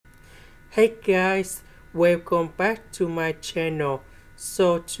Hey guys, welcome back to my channel.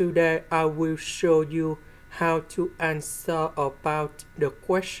 So today I will show you how to answer about the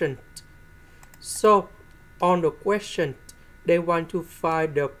question. So on the question, they want to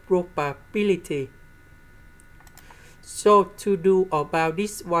find the probability. So to do about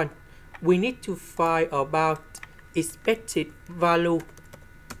this one, we need to find about expected value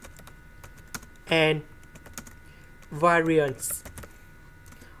and variance.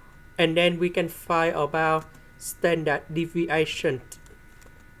 And then we can find about standard deviation.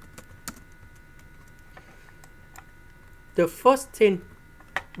 The first thing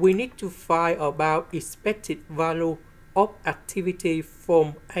we need to find about expected value of activity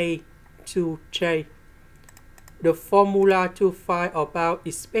from A to J. The formula to find about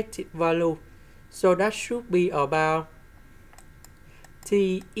expected value, so that should be about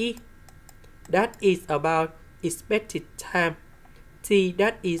TE, that is about expected time, T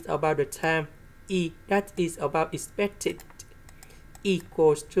that is about the time, E that is about expected,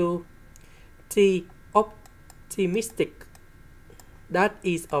 equals to T optimistic, that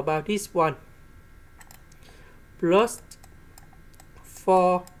is about this one, plus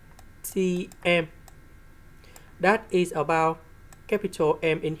 4TM, that is about capital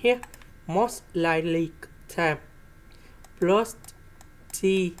M in here, most likely time, plus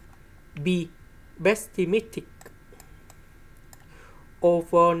TB pessimistic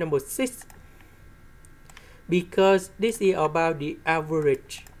over number 6, because this is about the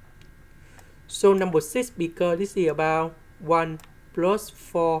average. So number 6, because this is about 1 plus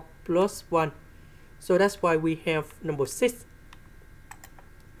 4 plus 1. So that's why we have number 6.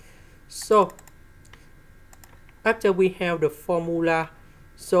 So after we have the formula,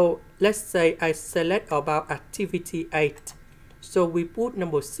 so let's say I select about activity 8. So we put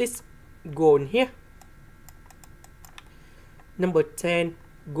number 6 go in here. Number 10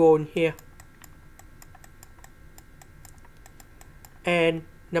 go in here. And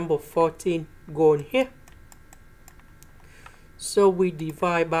number 14 go in here. So we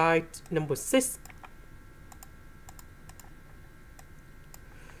divide by number 6.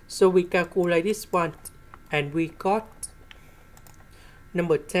 So we calculate this one and we got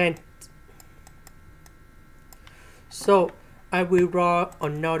number 10. So I will draw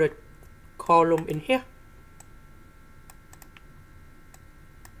another column in here.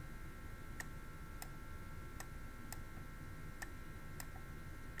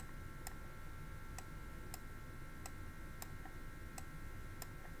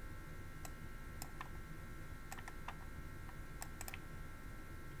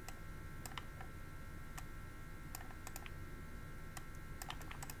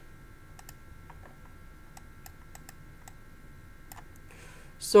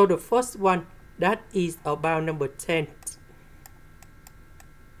 So the first one, that is about number 10.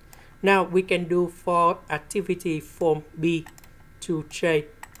 Now we can do for activity from B to J,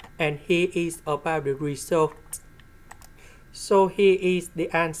 and here is about the result. So here is the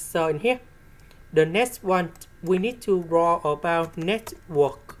answer in here. The next one, we need to draw about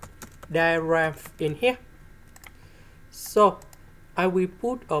network diagram in here. So I will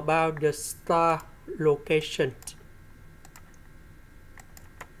put about the star location.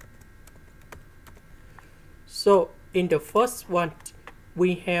 So in the first one,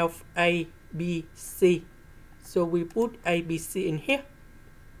 we have A, B, C. So we put A, B, C in here.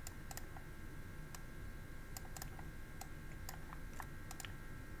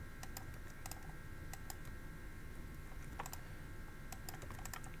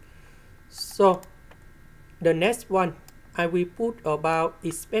 So the next one, I will put about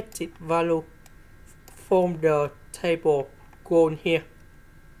expected value from the table go in here.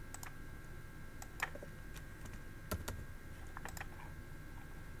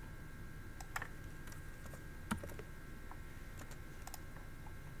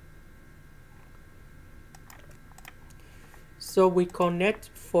 So we connect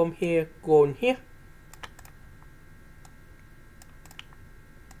from here, go in here.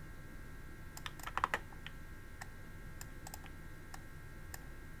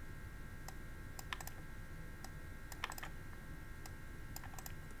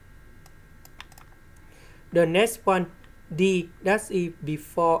 The next one, D, that is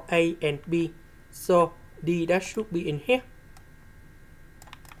before A and B. So D, that should be in here.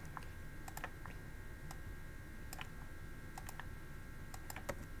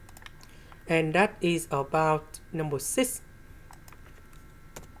 And that is about number 6.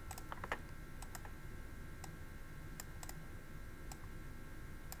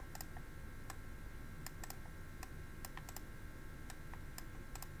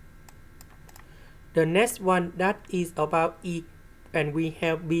 The next one, that is about E, and we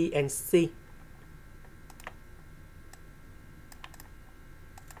have B and C.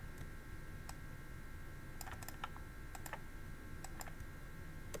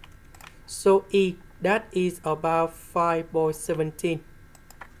 So E, that is about 5.17.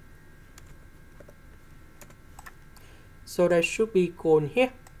 So that should be gone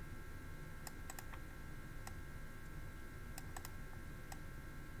here.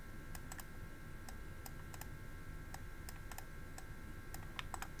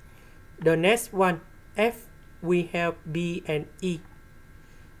 The next one, F, we have B and E.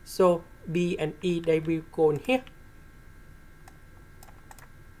 So B and E, they will go in here.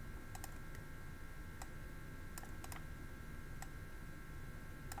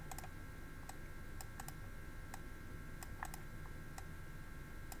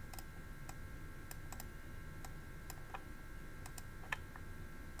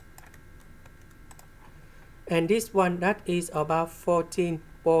 And this one, that is about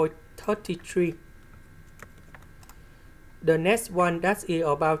 14.33. The next one, that is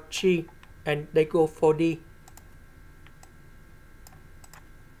about G, and they go for D.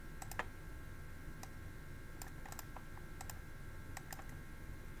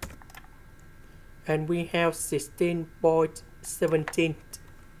 And we have 16.17.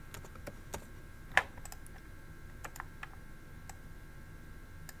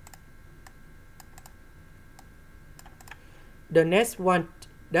 The next one,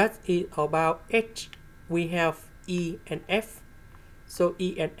 that is about H. We have E and F. So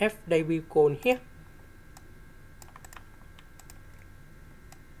E and F, they will go in here.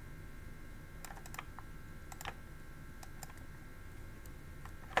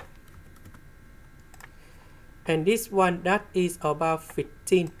 And this one, that is about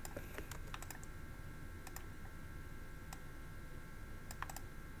 15.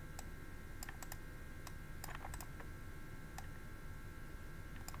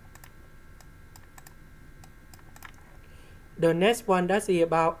 The next one, that is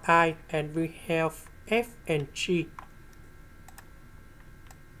about I, and we have F and G.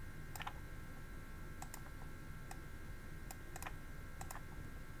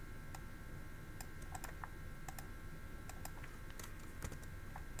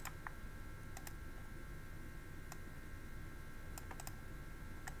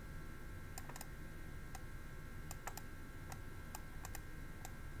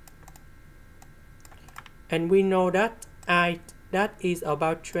 And we know that I, that is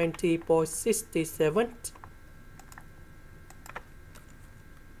about 20.67.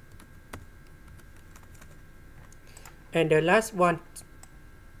 And the last one,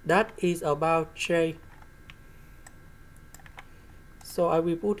 that is about J. So I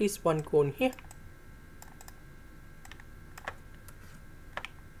will put this one going here.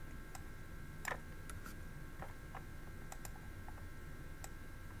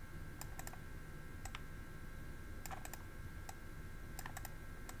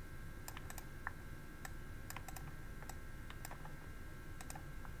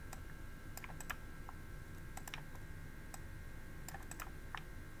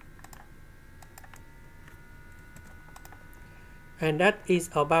 And that is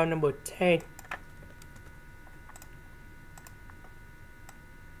about number 10.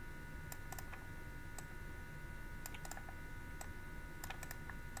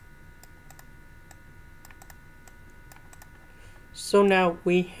 So now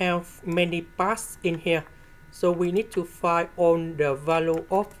we have many parts in here. So we need to find on the value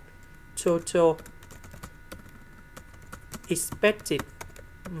of total expected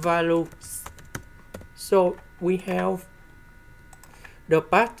values. So we have the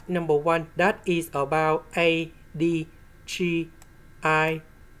part number 1, that is about A, D, G, I,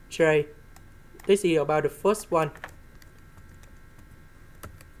 J. This is about the first one.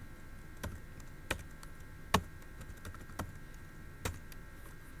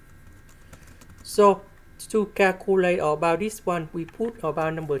 So to calculate about this one, we put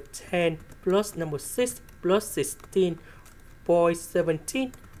about number 10 plus number 6 plus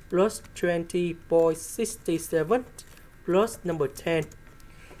 16.17 plus 20.67 plus number 10.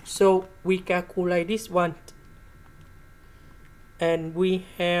 So we calculate this one, and we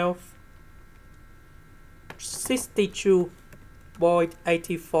have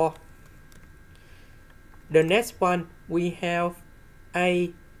 62.84. The next one, we have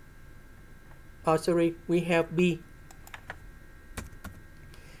A, we have B.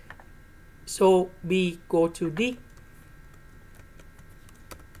 So B go to D.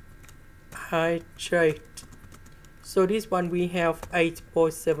 I checked. So this one we have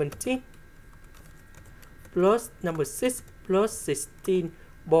 8.17 plus number 6 plus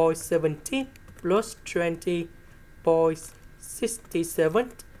 16.17 plus 20.67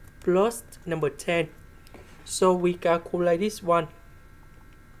 67 plus number 10. So we calculate this one.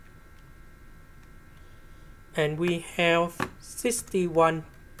 And we have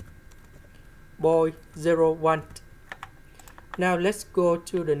 61.01. Now let's go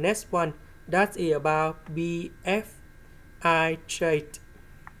to the next one. That is about BFI trait.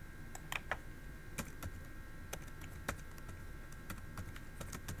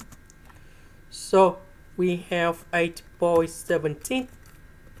 So we have 8.17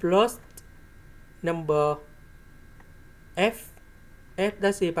 plus number F.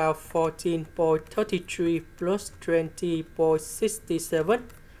 That's about 14.33 plus 20.67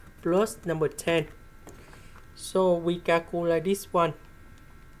 plus number 10. So we calculate this one.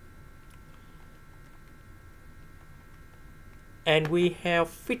 And we have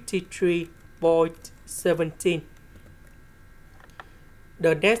 53.17.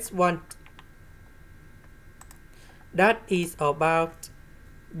 The next one, that is about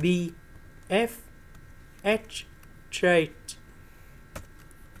BFH trait.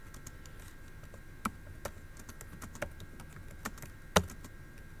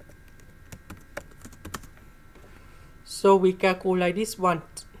 So we calculate this one.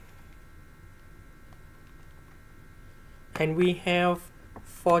 And we have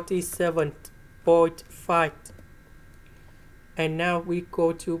 47.5. And now we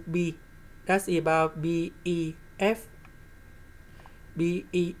go to B. That's about BEF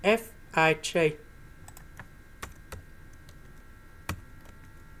I trait.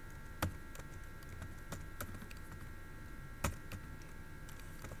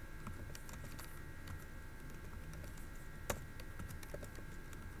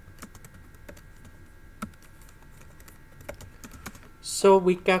 So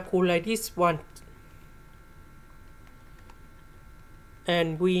we calculate this one.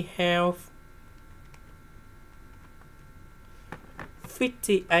 And we have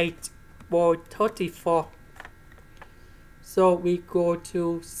 58.34. So we go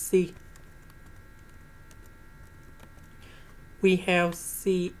to C. We have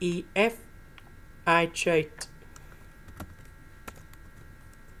CEF I trait.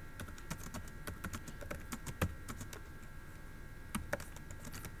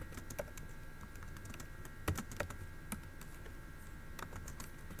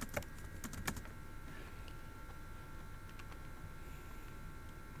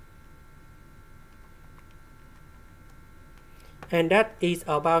 And that is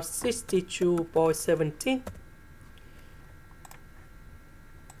about 62.17.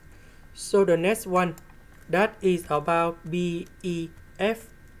 So the next one, that is about BEFH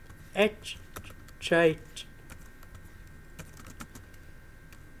trait.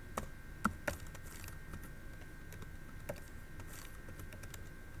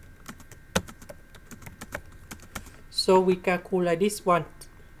 So we calculate this one.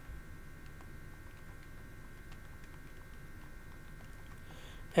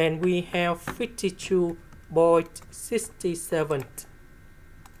 And we have 52.67.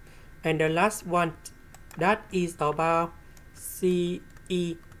 And the last one, that is about CEFH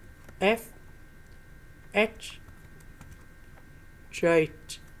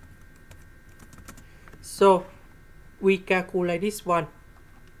trait. So we calculate this one.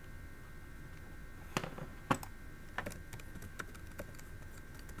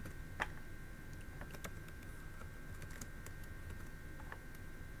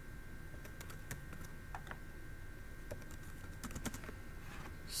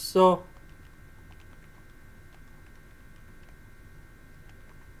 So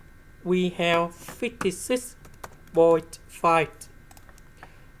we have 56.5.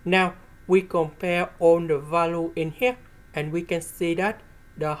 Now we compare all the value in here, and we can see that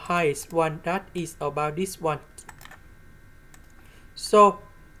the highest one, that is about this one. So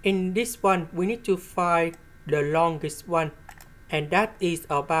in this one we need to find the longest one, and that is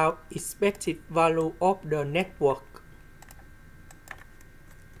about expected value of the network.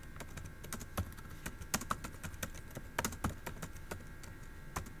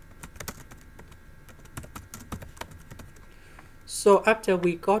 So after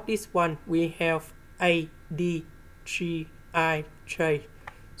we got this one, we have ADGI trait.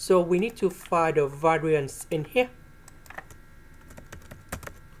 So we need to find the variance in here.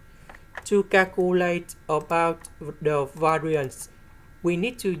 To calculate about the variance, we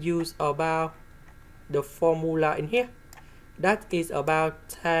need to use about the formula in here. That is about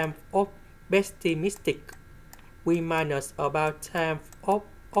time of pessimistic. We minus about time of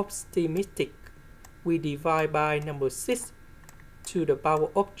optimistic. We divide by number 6 to the power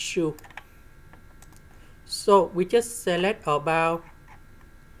of 2. So we just select about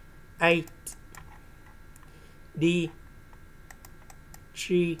 8 D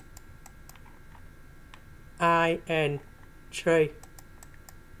G, I, and J.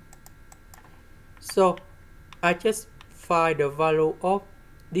 So I just find the value of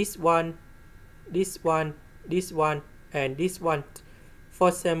this one, this one, this one, and this one. For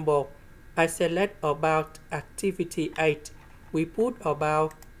example, I select about activity 8. We put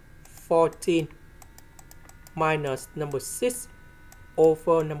about 14 minus number 6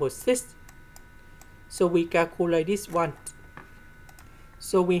 over number 6. So we calculate this one.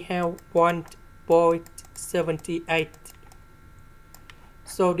 So we have 1.78.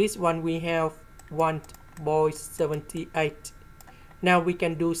 So this one we have 1.78. Now we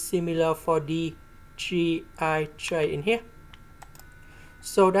can do similar for the G, I, J in here.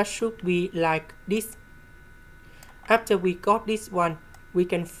 So that should be like this. After we got this one, we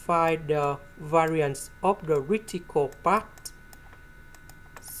can find the variance of the radical part.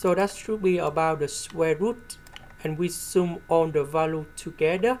 So that should be about the square root, and we sum all the value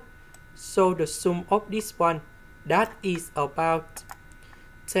together. So the sum of this one, that is about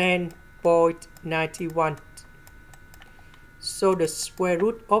 10.91. So the square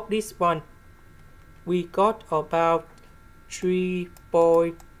root of this one, we got about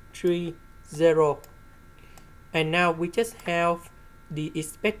 3.30. And now we just have the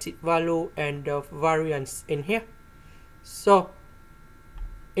expected value and the variance in here. So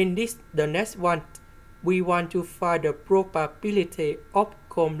in this, the next one, we want to find the probability of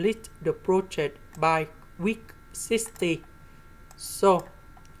complete the project by week 60. So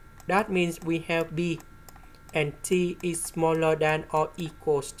that means we have B, and T is smaller than or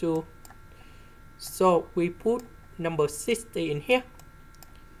equals to. So we put number 60 in here.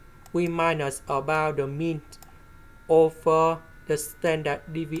 We minus about the mean over the standard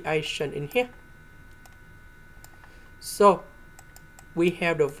deviation in here. So we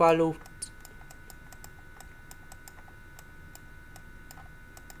have the value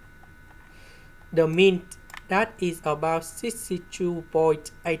the mean, that is about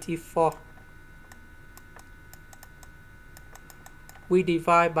 62.84. We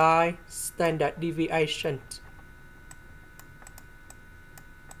divide by standard deviation.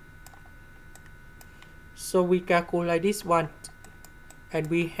 So we calculate this one, and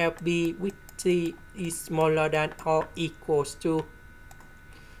we have B with T is smaller than or equals to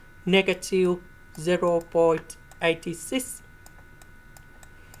negative 0.86.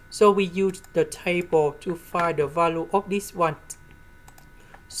 So we use the table to find the value of this one.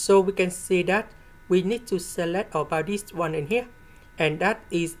 So we can see that we need to select about this one in here, and that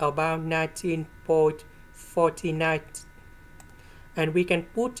is about 19.49. And we can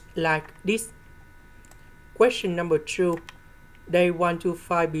put like this. Question number 2, they want to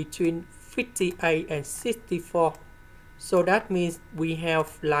find between 58 and 64. So that means we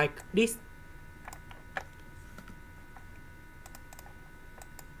have like this.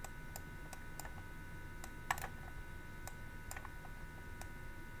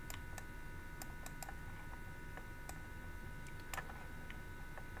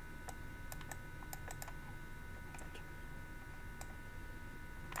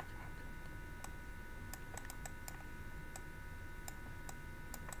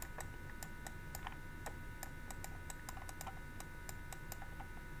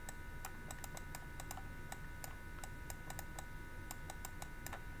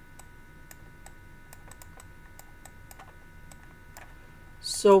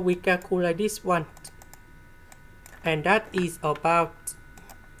 So we calculate this one, and that is about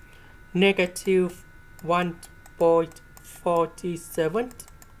negative 1.47.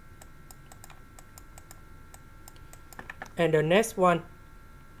 And the next one,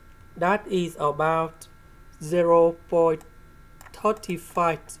 that is about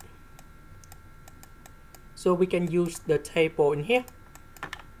 0.35. So we can use the table in here.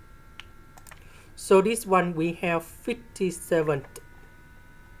 So this one we have 57.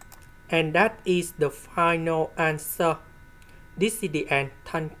 And that is the final answer. This is the end.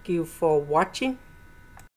 Thank you for watching.